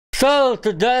So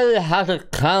today has a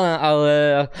comment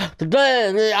alert.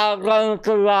 Today we are going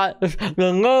to watch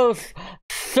the most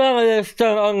silliest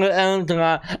thing on the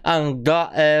internet, and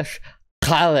that is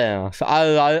KARENS.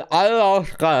 I love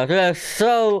KARENS. They're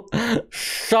so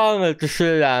funny to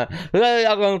see them. Today we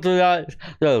are going to watch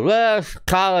the worst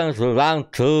KARENS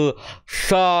round 2.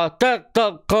 So take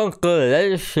the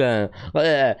compilation.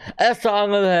 It's on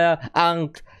here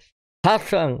and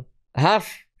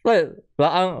wait,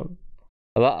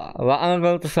 what I'm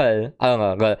going to say, I don't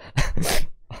know, but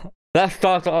let's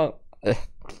start on,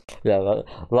 yeah,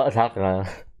 what's happening?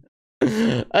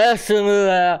 If you're new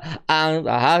there and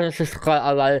haven't subscribed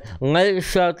already, make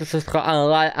sure to subscribe and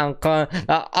like and comment.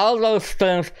 All those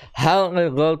things help me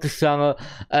grow the channel.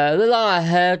 We're gonna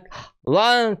hit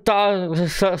 1,000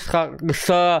 subscribers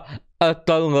so het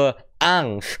tonen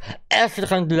angst. If you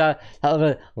can do that, that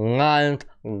will be mind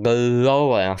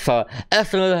blowing. So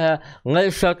if you're new here,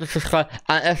 make sure to subscribe,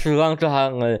 and if you want to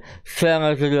help me, share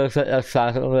my videos with your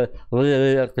friends. It will be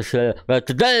really appreciated. But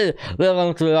today we're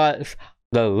going to watch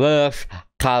the worst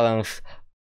KARENS.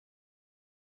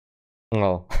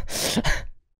 No.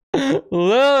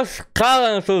 Worst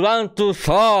KARENS we want to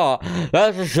saw.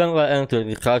 Let's just jump right into it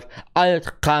because I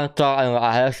can't talk and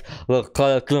I have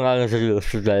recorded 2 hours videos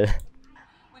today.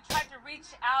 We tried to reach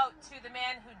out to the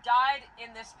man who died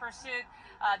in this pursuit.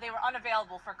 They were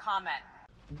unavailable for comment.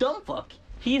 Dumb fuck.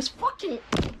 He is fucking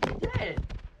dead.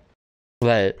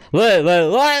 Wait,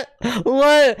 what?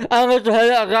 Wait, I'm going to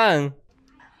hear it again.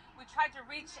 We tried to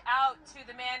reach out to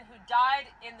the man who died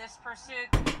in this pursuit.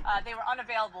 They were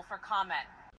unavailable for comment.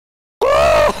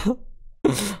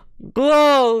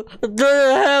 Bro, do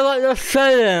you hear what you're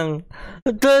saying?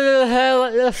 Do you hear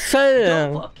what you're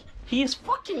saying? Dumb fuck. He is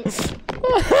fucking.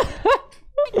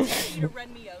 You to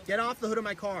run me over. Get off the hood of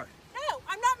my car. No,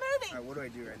 I'm not moving. All right, what do I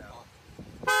do right now?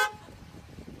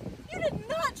 You did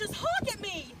not just honk at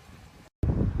me.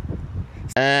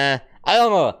 I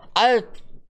don't know. I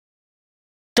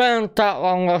think that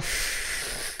one was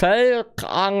fake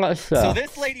on the show. So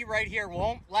this lady right here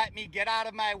won't let me get out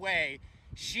of my way.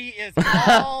 She is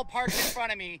all parked in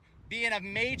front of me, being a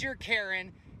major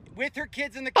Karen, with her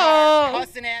kids in the car,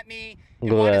 cussing at me,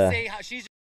 and want to say how she's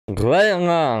great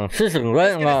long. She's a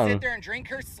great gonna long. sit there and drink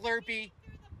her Slurpee.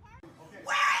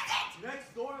 Where is it?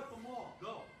 Next door at the mall.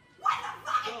 Go. What the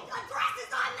fucking address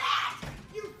is on that?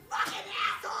 You fucking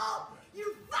asshole!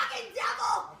 You fucking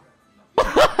devil!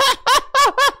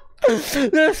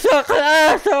 You sucking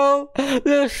asshole!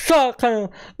 You sucking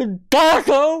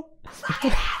dazzle!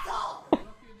 Fucking asshole!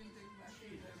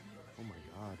 Oh my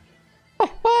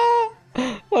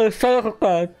god. What a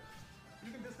psychopath.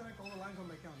 You can disconnect all the lines on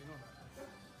my account, you know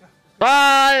that.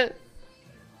 Bye!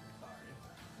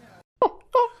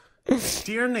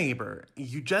 Dear neighbor,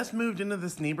 you just moved into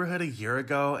this neighborhood a year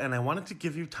ago and I wanted to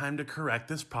give you time to correct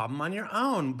this problem on your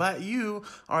own, but you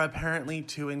are apparently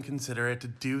too inconsiderate to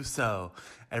do so.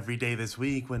 Every day this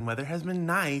week when weather has been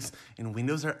nice and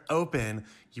windows are open,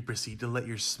 you proceed to let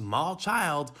your small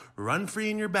child run free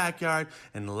in your backyard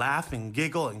and laugh and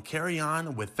giggle and carry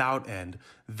on without end.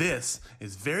 This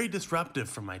is very disruptive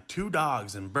for my 2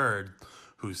 dogs and bird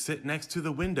who sit next to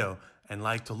the window and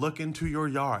like to look into your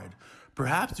yard.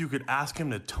 Perhaps you could ask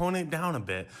him to tone it down a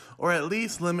bit, or at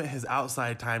least limit his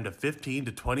outside time to 15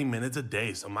 to 20 minutes a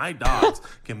day so my dogs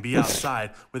can be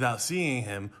outside without seeing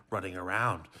him running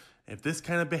around. If this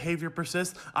kind of behavior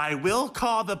persists, I will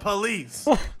call the police.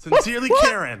 Sincerely,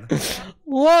 Karen.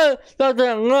 What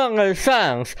doesn't make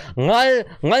sense? My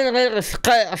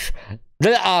sketch,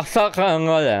 they are sucking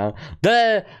annoying.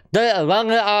 They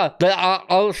are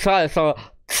outside, so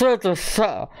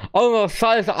almost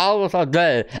 5 hours a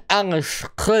day and it's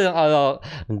clean a lot.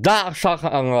 That's fucking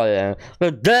annoying.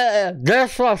 But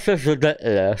this was just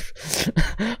ridiculous.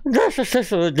 This is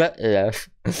just ridiculous.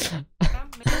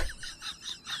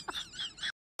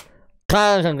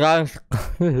 Guys and guys,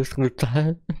 this is good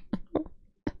time.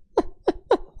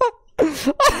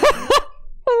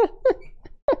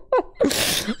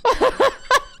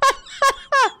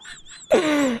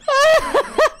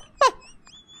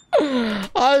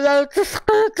 I like to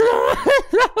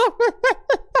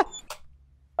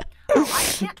I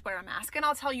can't wear a mask, and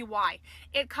I'll tell you why.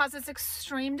 It causes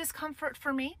extreme discomfort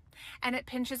for me, and it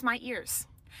pinches my ears.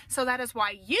 So that is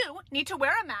why you need to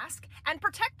wear a mask and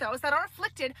protect those that are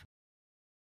afflicted.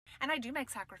 And I do make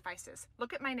sacrifices.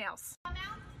 Look at my nails.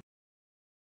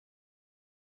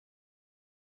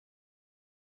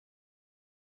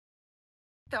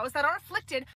 Those that are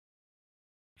afflicted.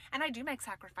 And I do make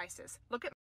sacrifices. Look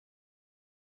at.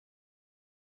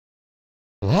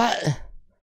 What?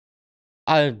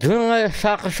 I do make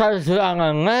sacrifices on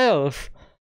my nails.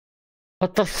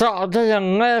 What the fuck does a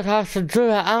maid have to do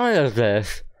with any of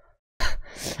this?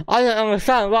 I don't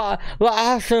understand what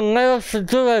has the nails to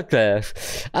do with this.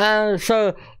 And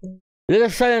so you're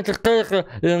saying to people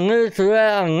you need to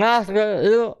wear a mask.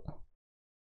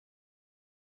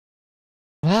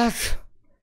 What?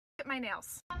 At my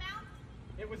nails.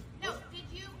 It was. No, did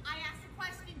you? I asked a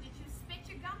question. Did you spit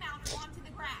your gum out onto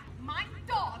the grass? My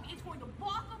dog is going to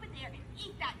walk over there and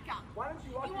eat that gum. Why don't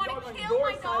you walk You your want dog to on kill your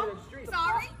my side dog? of the street?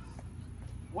 Sorry?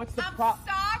 What's the I'm problem?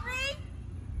 sorry?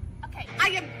 Okay, I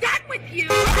am done with you!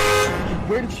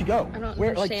 Where did she go? I don't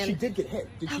Where, understand. like, she did get hit.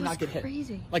 Did That she was not get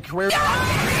crazy. hit? Like, where?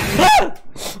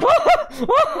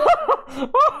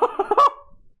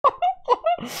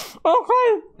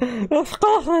 Okay, that's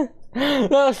classic.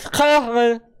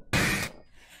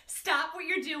 Stop what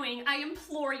you're doing. I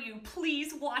implore you.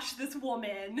 Please watch this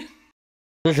woman.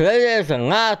 This lady is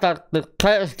not that the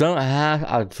kids don't have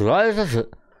a driver's license.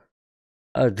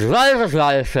 It's a paralegal car,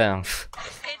 man.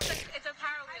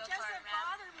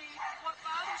 What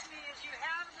bothers me is you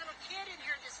have a little kid in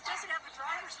here that doesn't have a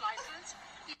driver's license.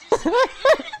 You just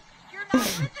can't. You're not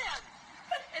with him.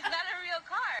 It's not a real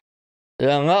car.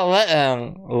 You're not letting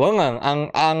women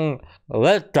and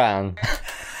let them.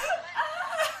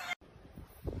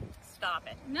 Stop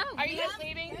it. No. Are you guys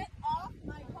leaving? Get off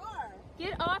my car.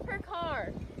 Get off her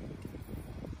car.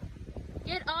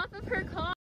 Get off of her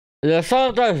car. You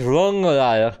sometimes wonder,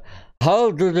 like,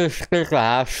 how do these people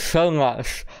have so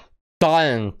much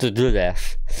time to do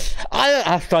this? I don't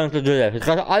have time to do this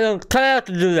because I don't care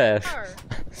to do this.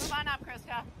 Move on up,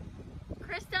 Krista.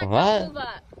 Krista, What? don't move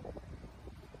up.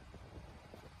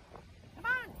 Come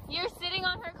on. You're sitting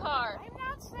on her car. I'm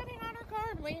not sitting on her car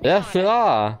and leaning Yes, on you it.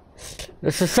 are.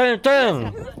 It's the same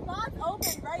thing. Whose spot's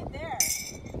open right there?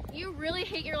 You really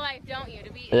hate your life, don't you?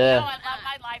 To be Yeah. No, I love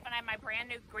my life and I have my brand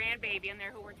new grandbaby in there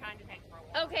who we're trying to take for a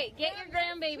walk. Okay, get your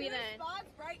grandbaby Whose then.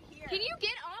 spot's right here? Can you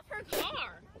get off her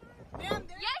car? Ma'am,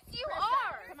 there's Yes, you Krista,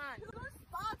 are. Come on. Whose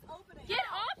spot's opening? Get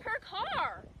off her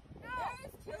car.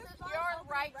 There's two This is spots your open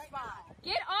right now. spot.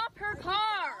 Get off her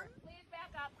car. Please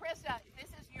back up. Krista, this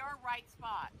is your right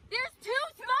spot. There's two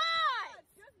spots.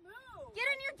 Just move. Get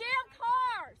in your damn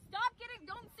car. Stop getting.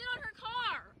 Don't sit on her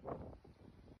car.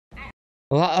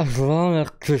 What is wrong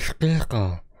with this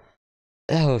people?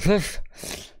 Ew, just...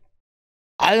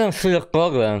 I don't see the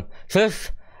problem.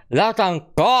 Just laat hem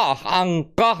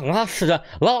kach nassen.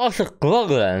 Wat was de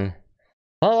problem?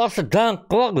 Wat was de damn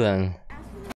problem?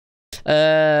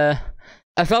 I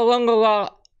no longer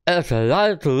want it's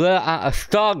right to wear at a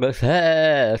Starbucks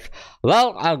head.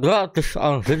 Well, I got this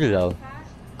on video.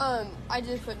 I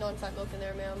just put non-fat milk in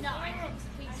there, ma'am. No, I don't.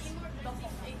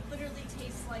 It literally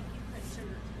tastes like you put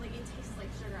sugar. Like it tastes like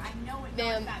sugar. I know it.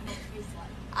 Ma'am, That milk tastes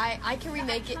like. I can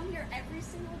remake I it. come here every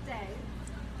single day.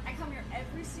 I come here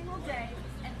every single day,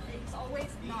 and it's always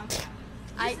non-fat.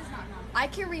 This is not non-fat. I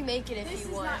can remake it if This you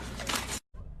is want. not.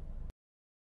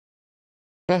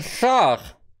 The suck.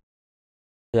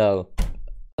 Yo,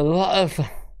 what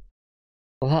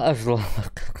is wrong?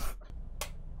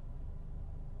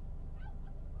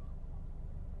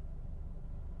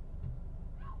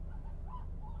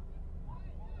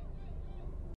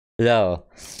 Yo,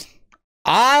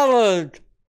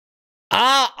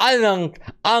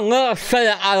 I'm not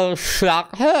saying I will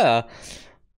slap her,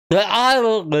 but I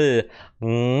will be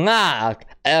mad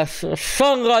if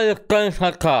someone comes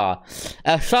my car.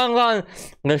 If someone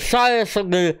decides to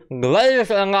be brave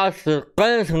enough to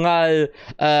comes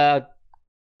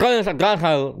against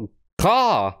my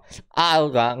car, I'll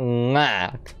get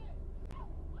mad.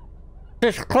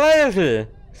 It's crazy.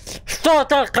 Stop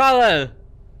that, Karen.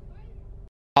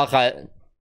 Okay.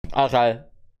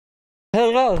 Here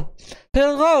you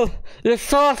go. You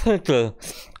forced me to.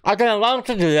 I didn't want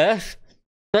to do this,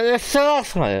 but you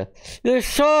forced me. You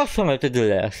forced me to do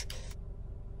this.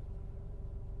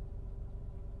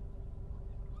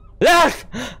 Yes!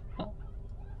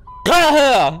 Cut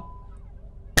here!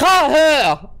 Cut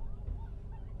here!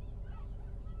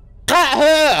 Cut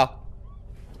here!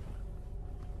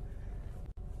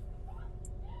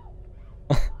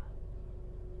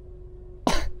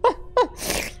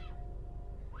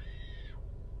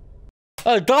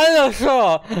 A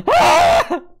dinosaur!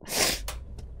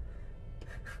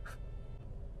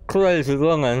 Crazy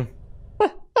woman. You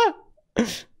don't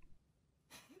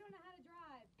know how to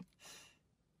drive.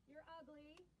 You're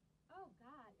ugly. Oh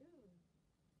God. Ooh.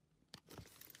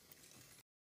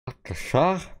 What the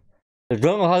fuck? I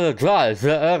don't know how to drive,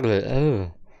 they're ugly.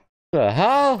 Ooh. The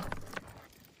hell?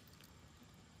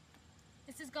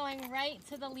 This is going right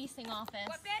to the leasing office.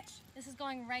 What, bitch? This is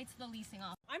going right to the leasing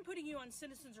office. I'm putting you on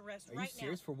citizen's arrest Are you right now.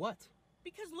 serious? For what?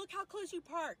 Because look how close you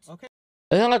parked. Okay.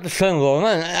 Isn't that the same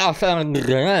woman outside of the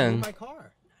Move my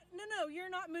car. No, you're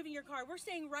not moving your car. We're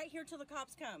staying right here till the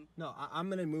cops come. No, I'm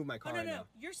gonna move my car No, right now.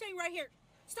 you're staying right here.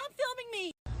 Stop filming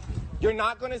me. You're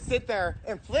not gonna sit there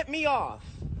and flip me off.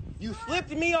 You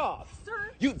flipped me off.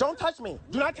 Sir. You don't touch me.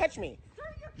 Do not touch me.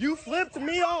 You flipped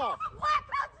me off. Black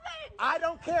husband. I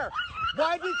don't care.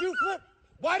 Why did you flip?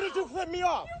 Why did you flip me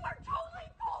off? You are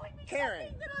totally calling me Karen.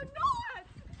 something that I'm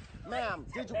not. Ma'am,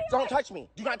 don't touch me.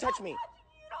 Do not touch me.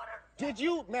 Did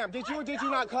you, ma'am, did you or did you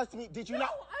not cuss me? Did you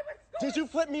not? Did you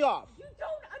flip me off? You don't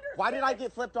understand. Why did I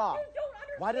get flipped off? You don't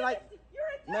understand. Why did I?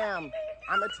 You're Ma'am, me.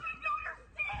 I'm a. You don't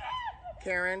understand.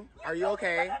 Karen, are you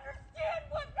okay? I understand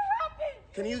what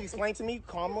happened. Can you explain to me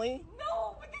calmly?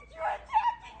 No, because you're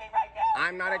attacking me right now.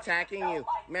 I'm not attacking you.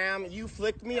 Ma'am, you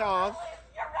flicked me off.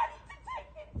 You're ready to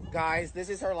take me. Guys, this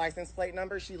is her license plate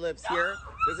number. She lives here.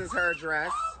 This is her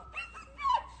address.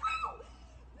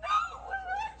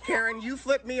 Karen, you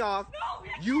flipped me off.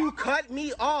 You cut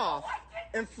me off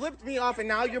and flipped me off, and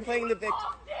now you're playing the victim.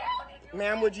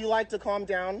 Ma'am, would you like to calm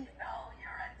down?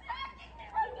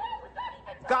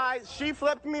 Guys, she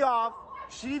flipped me off.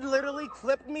 She literally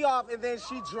flipped me off, and then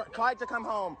she tried to come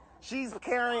home. She's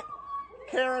Karen.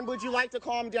 Karen, would you like to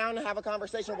calm down and have a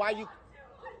conversation? Why you?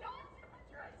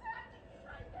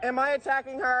 Am I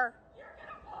attacking her?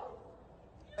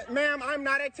 Ma'am, I'm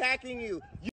not attacking you.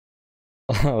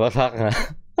 What's happening?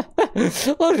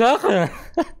 What's happening?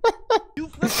 You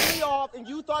flipped me off, and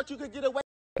you thought you could get away.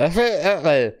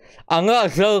 I'm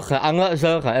not joking. I'm not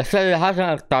joking. I said it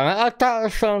hasn't done it. I thought it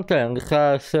was something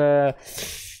because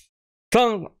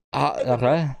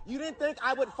okay. You didn't think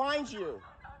I would find you.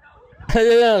 You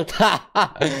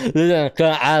didn't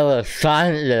think I would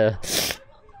find you.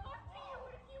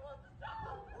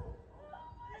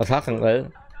 What's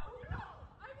happening?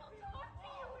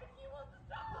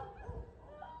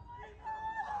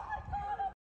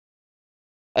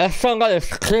 If somebody's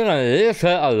cleaning, leave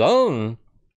her alone.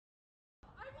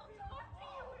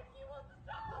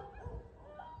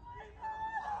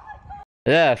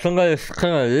 Yeah, somebody's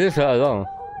cleaning, leave her alone.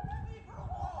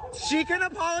 She can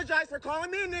apologize for calling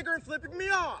me a nigger and flipping me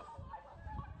off.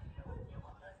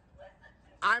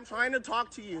 I'm trying to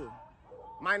talk to you.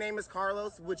 My name is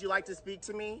Carlos. Would you like to speak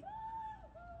to me?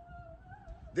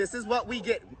 This is what we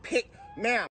get.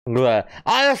 Ma'am. Yeah,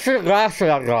 I see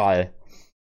that guy.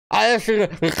 I see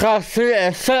because she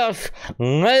is just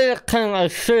making a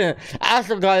scene as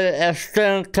the guy is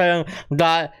thinking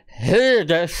that he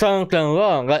did something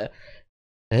wrong. Like,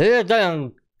 he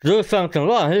didn't do something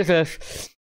wrong. He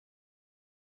just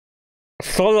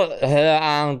followed her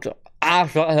and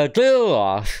asked what her deal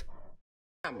was.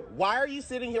 Ma'am, why are you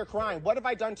sitting here crying? What have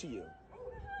I done to you?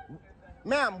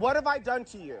 Ma'am, what have I done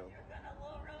to you?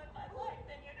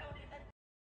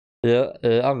 Yeah,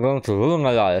 I'm going to ruin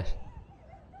my life.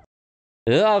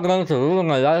 Yeah, I'm going to ruin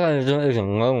my life and you don't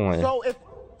even know me.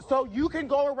 So you can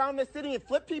go around the city and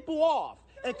flip people off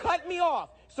and cut me off.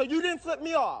 So you didn't flip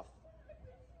me off.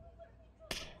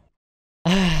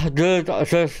 Dude,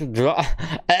 just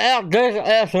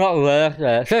it's not worth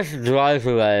it. Just drive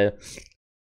away.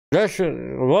 This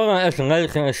woman is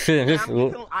making a scene.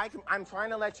 I'm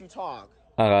trying to let you talk.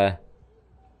 Okay.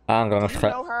 I'm gonna Do you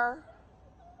know her?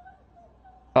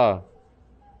 Oh.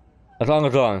 It's on the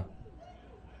gun.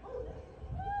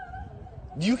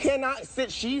 You cannot sit.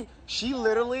 She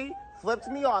literally flipped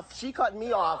me off. She cut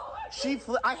me off.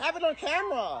 I have it on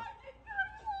camera.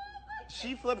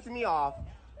 She flipped me off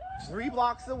 3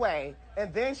 blocks away,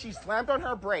 and then she slammed on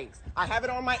her brakes. I have it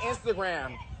on my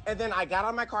Instagram. And then I got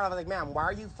on my car and I was like, ma'am, why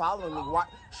are you following me? Why?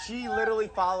 She literally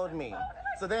followed me.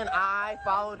 So then I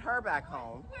followed her back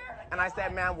home. And I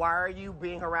said, ma'am, why are you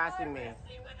harassing me?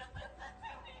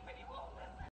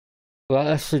 What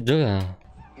is she doing?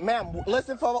 Ma'am,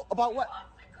 listen about what?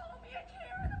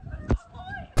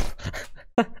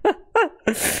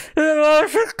 You know,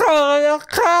 she's calling a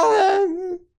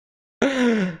Karen.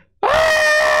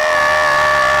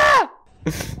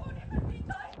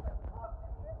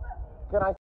 Can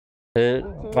I?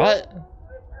 What?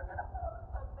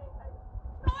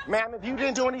 Ma'am, if you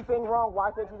didn't do anything wrong,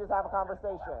 why can't you just have a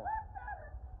conversation?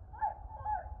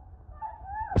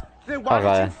 Then why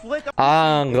did you flick up?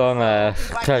 I'm gonna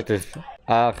check this.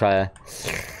 Okay.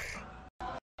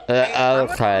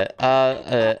 Okay.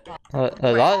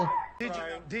 What?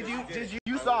 Did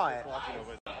you saw it?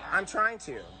 I'm trying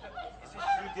to.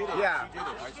 Yeah.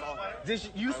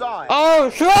 You saw it. Oh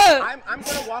shit! I'm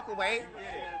gonna walk away.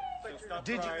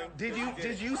 Did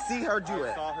you see her do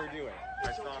it? I saw her do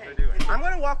it. I'm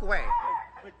gonna walk away.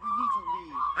 But you need to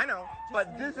leave. I know,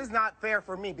 but this is not fair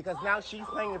for me because now she's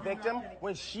playing a victim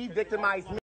when she victimized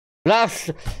me. That's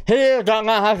here that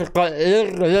man has got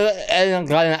little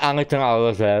guy anything out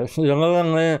of this. You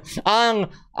know, I'm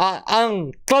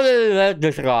totally like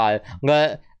this guy,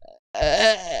 but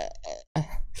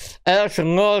it's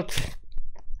not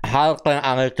helping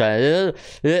anything.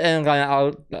 You ain't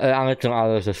gonna anything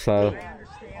out of this. So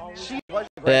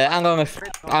yeah, I'm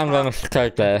gonna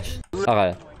take this.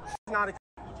 Okay.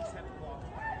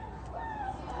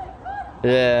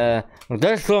 Yeah,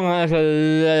 this one is a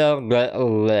little bit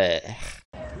late.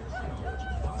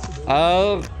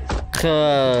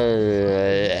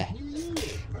 Okay.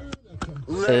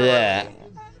 Yeah.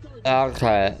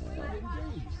 Okay.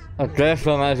 This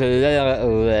one is a little bit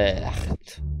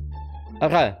late.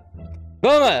 Okay.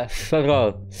 Let's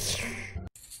go.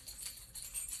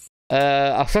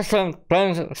 Assistant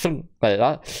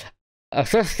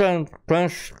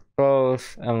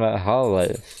principals in the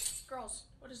hallways.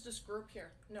 This group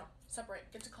here. No, separate.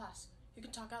 Get to class. You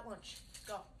can talk at lunch.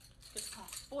 Go. Get to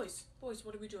class. Boys,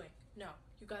 what are we doing? No,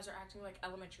 you guys are acting like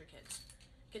elementary kids.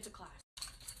 Get to class.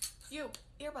 You,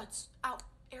 earbuds, out.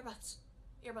 Earbuds,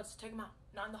 take them out.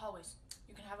 Not in the hallways.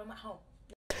 You can have them at home.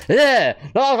 Yeah,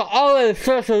 that's always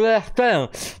such a last thing.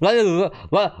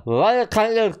 Why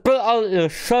can't you put out your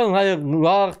son when you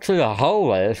walk to the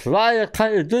hallways? Why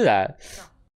can't you do that?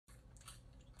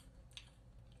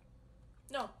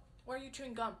 No. Where are you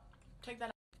chewing gum? Take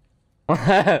that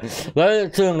out. Where are you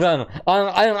chewing gum?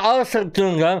 I'm also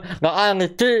chewing gum, but I'm a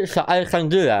teacher, so I can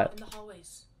do that. In the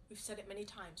hallways. We've said it many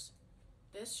times.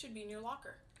 This should be in your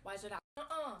locker. Why is it out?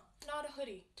 Not a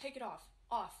hoodie. Take it off.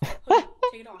 Off. Hoodie.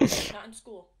 Take it off. Not in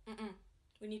school.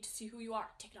 We need to see who you are.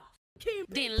 Take it off.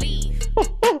 Then leave.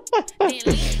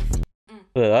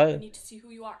 We need to see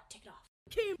who you are. Take it off.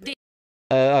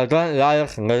 I don't like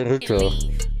it too.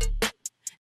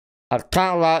 I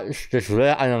can't watch this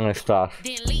red anime stuff.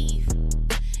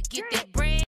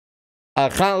 I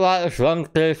can't watch this one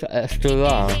clip, it's too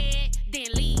long.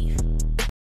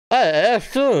 Hey,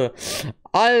 it's true.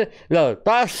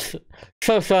 That's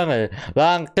so funny.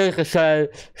 Lang tegen zij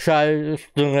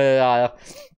doen like,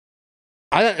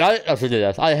 I don't like those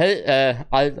videos. I hate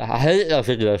those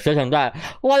videos. This and that.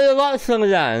 Why are you watching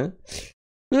then?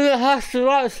 You have to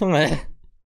watch me.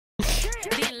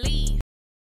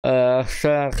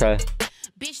 Okay.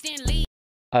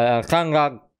 I can't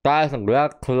get guys and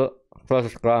black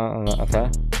versus ground.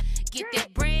 Okay. Get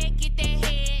that bread, get that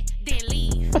head, then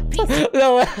leave.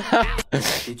 No.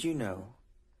 Did you know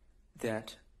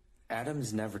that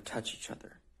atoms never touch each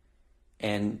other?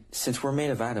 And since we're made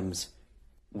of atoms,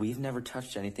 we've never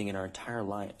touched anything in our entire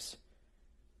lives.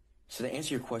 So to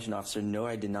answer your question, officer, no,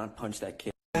 I did not punch that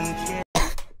kid.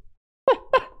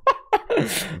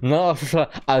 No, officer,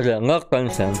 I did not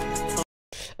punch him.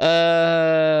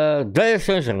 This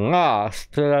is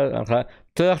last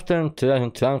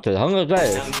 2020, 100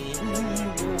 days.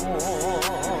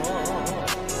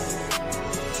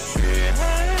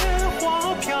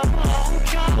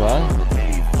 What?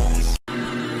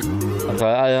 Okay,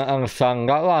 I don't understand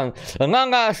that one. And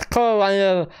then that's cool when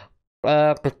you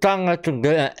pretend to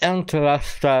get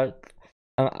interested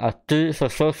and a teacher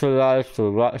socialized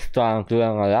to watch time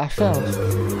during a lesson.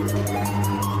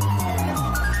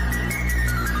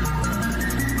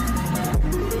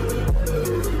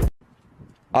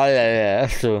 Oh yeah,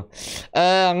 that's true.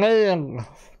 I learned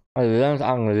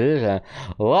English.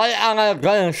 Why am I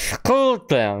getting school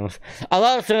things? I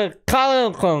like the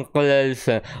current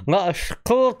compilation, not a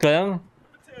school thing.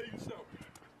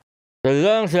 The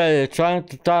learns that you're trying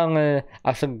to tell me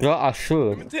I should go I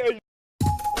should.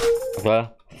 Okay.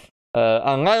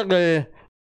 Unlikely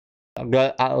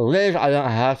that at least I don't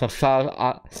have to start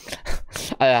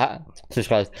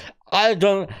I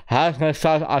don't have to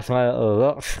start as my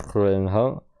lock screen,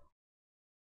 huh?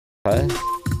 Okay.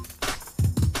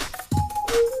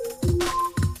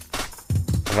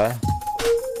 Okay.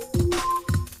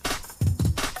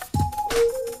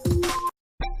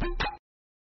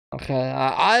 Okay,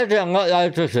 I did not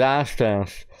like this last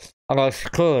things about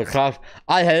school because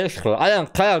I hate school. I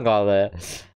don't care about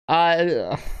it.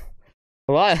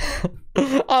 Why?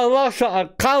 I watched a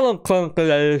current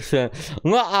compilation,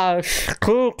 not a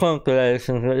school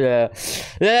compilation.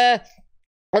 Yeah.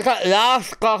 I got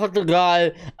last guy of the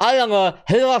guy. I don't know.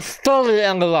 He was still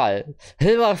in the light.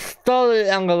 He don't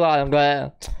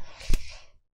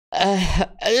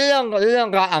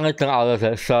got anything out of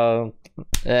it. So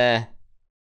yeah.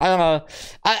 I don't know.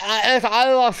 If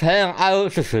I was him, I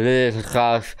would just leave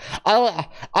because I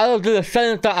would do the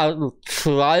same thing. I would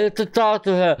try to talk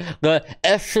to her, but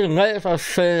if she makes a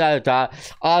thing like that,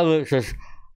 I wouldn't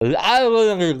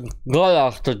go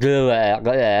off to do it.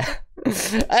 But yeah.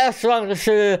 As long as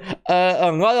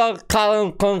another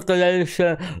Karen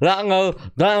compilation, that know,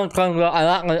 don't come and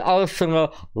that will also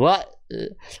know what,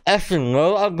 if you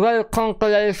know a great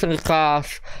compilation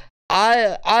class,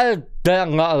 I did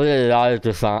not really like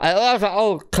the song. It was an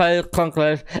okay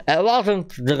compilation, it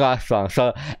wasn't the last song.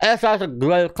 So if that's a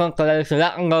great compilation,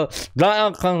 let me know,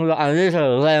 don't come and these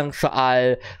are links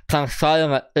I can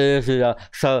find it easier.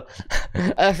 So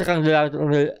if you can do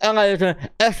that, amazing.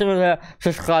 If you can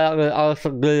subscribe, I will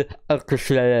also really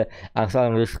appreciate it. And so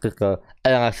I'm just going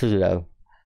to see you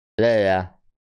later.